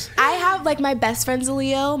Leos. I have like my best friend's a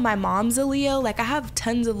Leo, my mom's a Leo. Like I have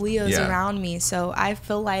tons of Leos Yeah. around me, so I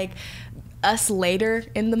feel like us later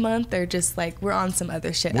in the month are just like we're on some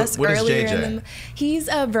other shit. What- Us what is earlier JJ? in the he's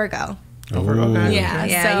a Virgo. Okay. Yeah,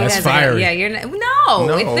 Yeah, so you That's guys fiery. Are, yeah, you're not, no,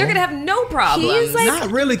 No. they're gonna have no problems. he's like Not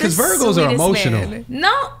really, because the Virgos are sweetest emotional. man.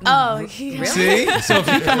 no. Oh, he, See? So if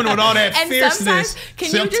you coming with all that and fierceness, sometimes can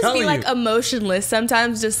see, you I'm just be telling like you. emotionless?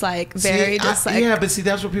 Sometimes just like very See, just like yeah, but see,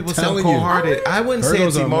 that's what people say. I'm Telling you. cold-hearted. I wouldn't say Virgos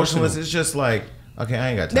it's are emotionless. emotional. It's just like Okay, I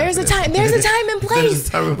ain't got time. There's a time. There's a time and place. There's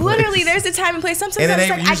a time and place. Literally, there's a time and place. Sometimes And it I'm ain't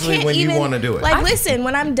like, I usually can't when even you want to do it. Like, listen,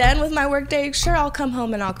 when I'm done with my work day, sure, I'll come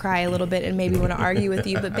home and I'll cry a little bit and maybe want to argue with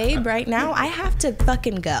you. But babe, right now, I have to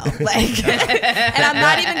fucking go. Like, and I'm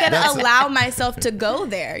not even gonna allow myself to go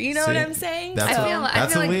there. You know what I'm saying? That's I a feel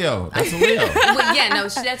like- Leo. That's a Leo. Well, yeah, no,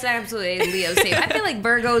 that's absolutely a Leo same. I feel like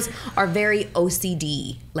Virgos are very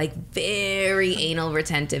OCD, like very anal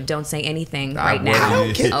retentive. Don't say anything right now. I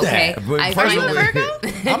don't get Okay, that. But I first find of all-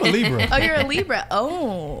 them- I'm a Libra. Oh, you're a Libra.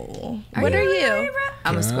 Oh, what are you?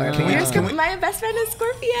 I'm a Scorpio. Can we- You're a can Scorpio. we- My best friend is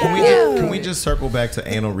Scorpio. Can we just circle back to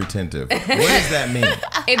anal retentive? What does that mean?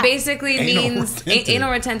 It basically Anal means retentive.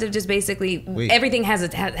 anal retentive. Just basically everything has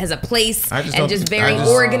a place I just and don't- just very I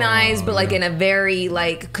just- organized, but like in a very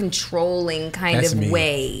like controlling kind That's of me.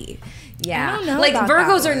 way. Yeah, I don't know like about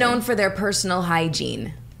Virgos that are one. known for their personal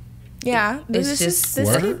hygiene. Yeah, It's just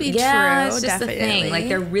this could be yeah, true. it's just definitely. the thing. Like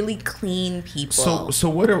they're really clean people. So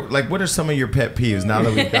what are some of your pet peeves now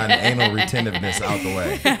that we've gotten anal retentiveness out the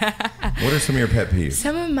way? What are some of your pet peeves?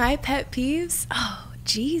 Some of my pet peeves. Oh,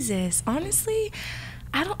 Jesus. Honestly,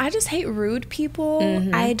 I just hate rude people.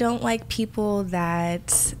 I don't like people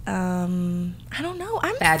that I don't know.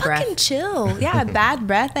 I'm Bad fucking breath. chill. Yeah, bad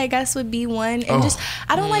breath I guess would be one. And just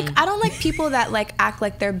I don't like people that like act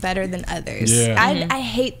like they're better than others. Yeah. I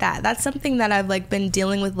hate that. That's something that I've like been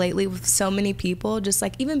dealing with lately with so many people. Just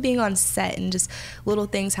like even being on set and just little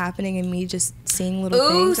things happening and me just seeing little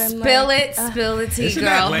Ooh, things. I'm spill like, the tea, Isn't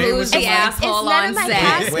that girl. lame Who's when the somebody- asshole none on of my set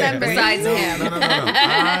cast members. besides No. him? No.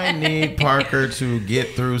 I need Parker to get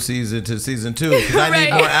through season 2 because I need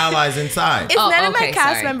Right. more allies inside. It's Oh, none of my okay,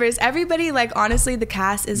 cast sorry. members. Everybody, like, honestly, the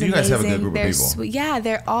cast is You amazing. guys have a good group of They're people. sweet. Yeah,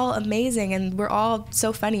 they're all amazing, and we're all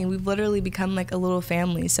so funny. We've literally become like a little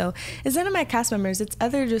family. So it's none of my cast members. It's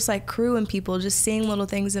other just like crew and people just seeing little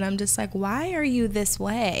things, and I'm just like, why are you this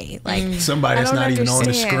way? Like Somebody I that's don't not even on the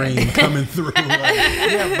understand. screen coming through. Like,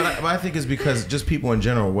 Yeah, but I think it's because just people in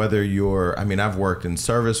general, whether I've worked in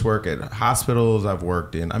service work at hospitals,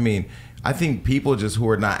 I think people just who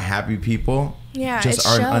are not happy people, Yeah, just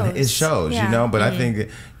it aren't. It shows. shows, Yeah. But I think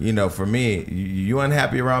for me, you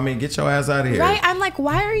unhappy around me, get your ass out of here. Right? I'm like,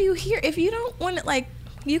 why are you here? If you don't want it, like,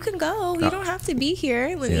 you can go. You don't have to be here,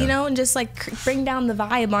 and just like bring down the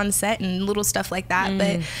vibe on set and little stuff like that.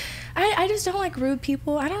 But I just don't like rude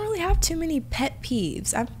people. I don't really have too many pet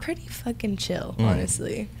peeves. I'm pretty fucking chill,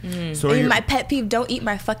 honestly. So And my pet peeve: don't eat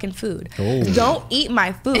my fucking food. Oh. Don't eat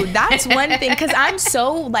my food. That's one thing. Because I'm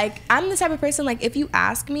so like, I'm the type of person like, if you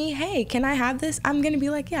ask me, hey, can I have this? I'm gonna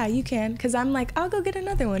be like, yeah, you can. Because I'm like, I'll go get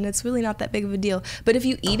another one. It's really not that big of a deal. But if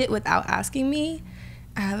you eat it without asking me,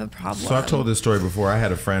 I have a problem. So I've told this story before. I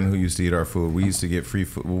had a friend who used to eat our food. We used to get free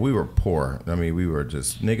food. Well, we were poor. I mean, we were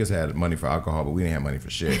just niggas had money for alcohol, but we didn't have money for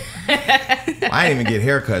shit. I didn't even get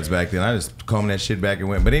haircuts back then. I just combed that shit back and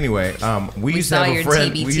went. But anyway, we used to saw have a your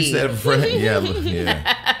friend. TBT. We used to have a friend.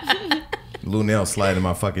 Yeah. Lou Nell sliding in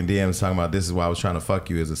my fucking DMs talking about this is why I was trying to fuck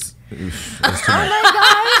you. It's too much.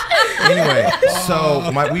 Anyway,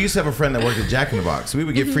 so we used to have a friend that worked at Jack in the Box. So we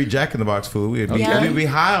would get free Jack in the Box food. We'd be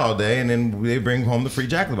high all day, and then they'd bring home the free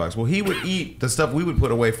Jack in the Box. Well, he would eat the stuff we would put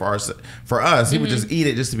away for us. He would just eat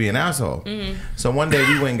it just to be an asshole. So one day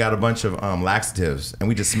we went and got a bunch of laxatives, and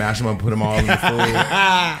we just smashed them up and put them all in the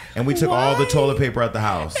food. And we took all the toilet paper out the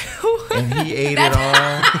house. And he ate it all.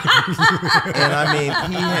 And I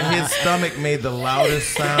mean, his stomach made the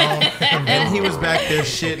loudest sound. And he was back there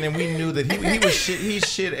shitting, and we knew that he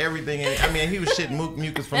shit everything. And I mean, he was shitting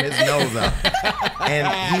mucus from his nose out. And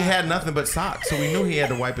he had nothing but socks. So we knew he had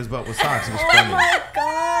to wipe his butt with socks. It was funny. Oh my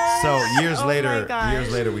god. So years gosh.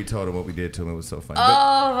 later, we told him what we did to him. It was so funny. Oh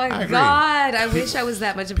I my agree. God! I wish I was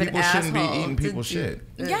that much of an People asshole. shouldn't be eating people's shit.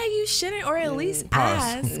 Yeah, you shouldn't, or at least Pause.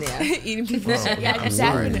 ask. Yeah. Eating people's shit. Yeah, I'm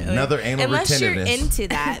sorry. definitely. Another anal Unless you're retentiveness. into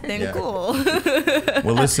that, then Yeah. cool.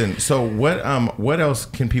 Well, listen. So what else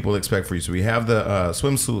can people expect for you? So we have the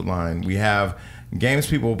swimsuit line. We have games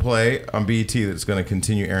people play on BET that's going to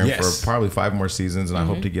continue airing Yes. for probably 5 more seasons, and I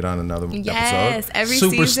hope to get on another Yes, episode. every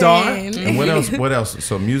Superstar. season. And what else? What else?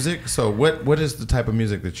 So music. So what is the type of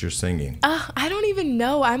music that you're singing? I don't even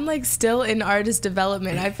know. I'm like still in artist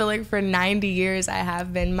development. I feel like for 90 years I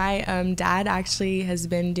have been. My dad actually has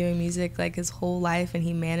been doing music like his whole life, and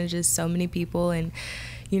he manages so many people and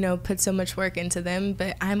put so much work into them.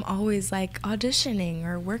 But I'm always like auditioning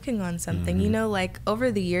or working on something. Like over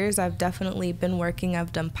the years I've definitely been working.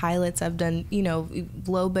 I've done pilots. I've done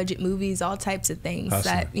low budget movies, all types of things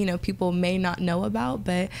that people may not know about.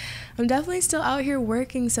 But I'm definitely still out here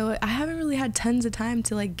working. So I haven't really had tons of time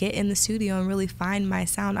to like get in the studio and really find my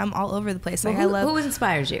sound. I'm all over the place. Like Well, I love. who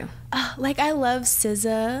inspires you? Like I love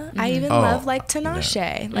SZA. I even love like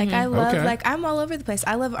Tinashe. Like I love like I'm all over the place.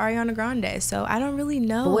 I love Ariana Grande. So I don't really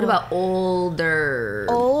know. But what about older?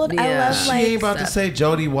 Old? I love She like. ain't about to say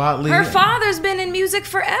Jodie Watley. Her father's been in music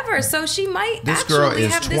forever, so she might. This girl actually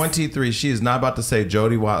is have 23. She is not about to say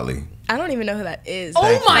Jodie Watley. I don't even know who that is. Oh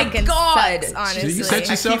That my fucking God. sucks, honestly. You set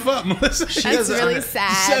yourself up, Melissa. That's really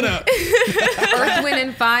sad. Shut up. Earth, Wind,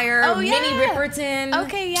 and Fire. Oh, Minnie yeah. Ripperton.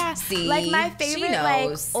 Okay, yeah. See, like my she favorite, like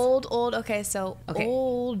knows. old. Okay, so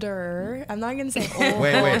older. I'm not gonna say old.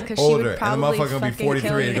 Wait, because she older. would And the probably motherfucker gonna be fucking 43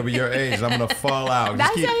 kill and me. gonna be your age. And I'm gonna fall out.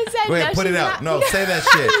 That's what I said. Go ahead, No, put it she's out. not. No, say that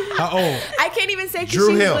shit. How old? I can't even say 'cause Drew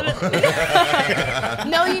she's Hill.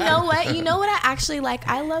 No, you know what? You know what I actually like?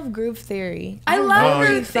 I love Groove Theory. I love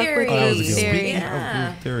really Groove fuck with Theory. Oh, that was a Groove good one. Theory. Speaking of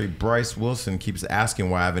Groove Theory, Bryce Wilson keeps asking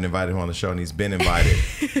why I haven't invited him on the show, and he's been invited.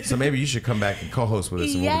 So maybe you should come back and co-host with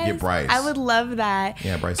us, and we'll get Bryce. I would love that.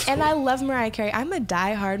 Yeah, Bryce is And cool. I love Mariah Carey. I'm a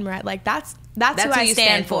diehard Mariah. Like that's That's who who I you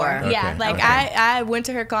stand for. stand for. Yeah, Okay, like okay. I went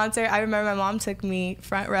to her concert. I remember my mom took me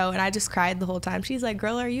front row, and I just cried the whole time. She's like,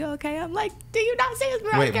 "Girl, are you okay?" I'm like, "Do you not say it's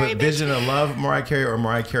Mariah Wait, Carey?" but bitch?" Vision of Love, Mariah Carey, or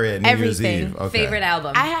Mariah Carey at New Everything. Year's Eve? Okay. Favorite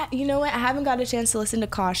album. You know what? I haven't got a chance to listen to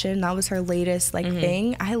Caution. That was her latest Mm-hmm.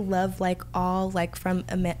 thing. I love like all like from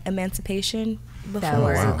Emancipation. Before. that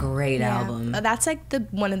was wow. a great Yeah. album. That's like the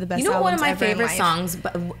one of the best. You know, one of albums my ever in favorite life.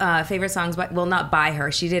 songs, but well, not by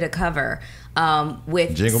her. She did a cover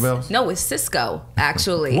with Jingle Bells? No, with Cisco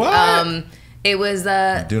actually. What? It was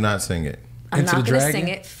Do not sing it. I'm Into not the gonna Dragon? sing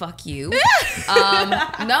it. Fuck you.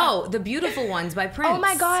 No, The Beautiful Ones by Prince. Oh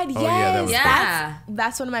my God! Yes, yeah, that was- Yeah.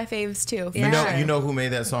 that's one of my faves too. for Yeah. sure. You know who made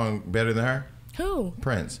that song better than her? Who?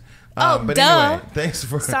 Prince. Oh, but duh. anyway, thanks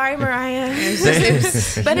for. Sorry, Mariah.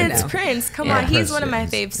 Thanks. But You it's know. Prince. Come Yeah. on, he's Prince one of my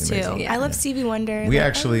is faves amazing. too. Yeah. I love Stevie Wonder. We Like,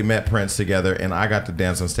 actually met Prince together, and I got to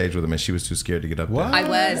dance on stage with him, and she was too scared to get up What? there. I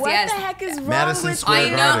was, what yes. the heck is wrong Madison with Square I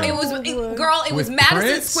you? know Garden. it was girl. It was With Madison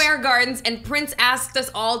Prince? Square Gardens, and Prince asked us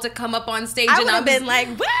all to come up on stage, I and would have been like,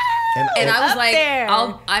 "Woo!" and I was up like, there.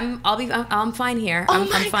 I'm fine here. Oh I'm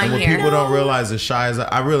my fine What here. people don't realize, as shy as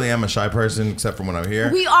I really am a shy person, except for when I'm here.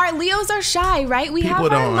 We are Leos are shy, right? We People have our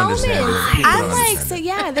don't moments. understand it. People I'm don't like, understand so it.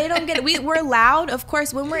 yeah, they don't get it. We're loud, of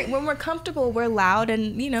course. When we're comfortable, we're loud,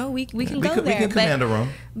 and you know we can we go can, there. we can command a room.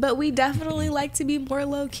 But we definitely like to be more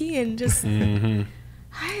low key and just.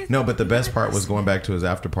 No, but the best part was going back to his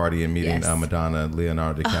after party and meeting Yes. Madonna,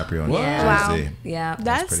 Leonardo DiCaprio, and Yeah. Wow. Jay-Z. Yeah.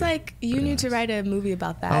 That's pretty- like you pretty need to nice. write a movie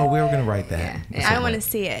about that. Oh, we were gonna write that. Yeah. That's I all want to right.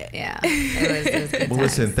 see it. Yeah. It was good. Well,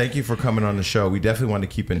 listen, thank you for coming on the show. We definitely want to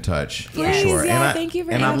keep in touch for Please, sure. yeah, and I, thank you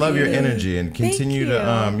for and I love your having me. energy and Thank continue you.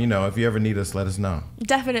 to if you ever need us, let us know.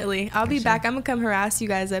 Definitely, I'll be back. I'm gonna come harass you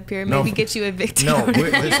guys up here. No, Maybe get you evicted. No,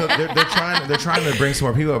 they're trying to bring some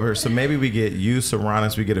more people up here. So maybe we get you,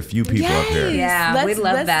 Serranos, we get a few people up here. Yeah, we'd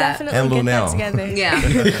love let's that. Definitely And get Lunel. that together.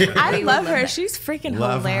 Yeah. I We love would love her. that. She's freaking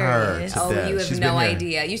Love her hilarious. to Oh, death. you have She's no been here.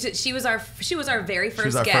 idea. You should, she was our very first She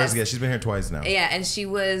was our guest. first guest. She's been here twice now. Yeah, and she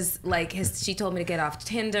was like, she told me to get off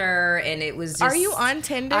Tinder, and it was just. Are you on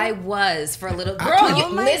Tinder? I was for a little girl. can't- You Oh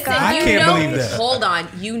my listen. God. I You can't know, believe that. Hold on.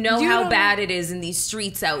 You know You how don't- bad it is in these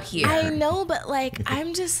streets out here. I know, but like,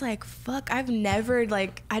 I'm just like, fuck. I've never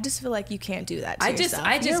like. I just feel like you can't do that. To I just-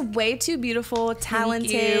 yourself. You're way too beautiful,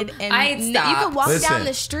 talented, you. and I'd you stop. could walk Listen, down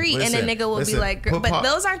the street and a listen, nigga will listen. be like, Put but pa-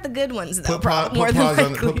 those aren't the good ones though. Put, pa- more put, than pause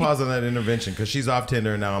on, likely. put pause on that intervention because she's off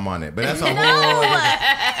Tinder and now I'm on it. But that's a whole.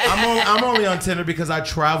 I'm only on Tinder because I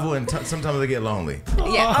travel and sometimes I get lonely.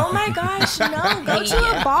 Yeah. Oh my gosh, no. Go to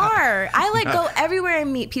a bar. I like go everywhere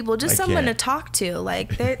and meet people. Just I someone can't. to talk to.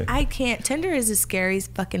 Like I can't. Tinder is a scary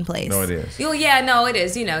fucking place. No, it is. Well, yeah, no, it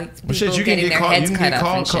is. You know, people But shit, you can getting get their called. You heads can cut get up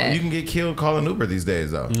and called. shit. You can get killed calling Uber these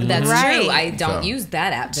days, though. That's Right. true. I don't So- use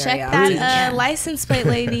that app very Check often. that license plate,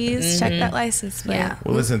 ladies. Check that license plate. Yeah.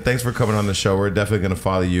 Well, listen, thanks for coming on the show. We're definitely going to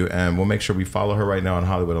follow you, and we'll make sure we follow her right now on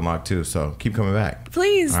Hollywood Unlocked too. So keep coming back.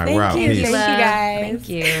 Please. All right, we're out. Thank you. Peace. Thank you guys. Thank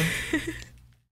you.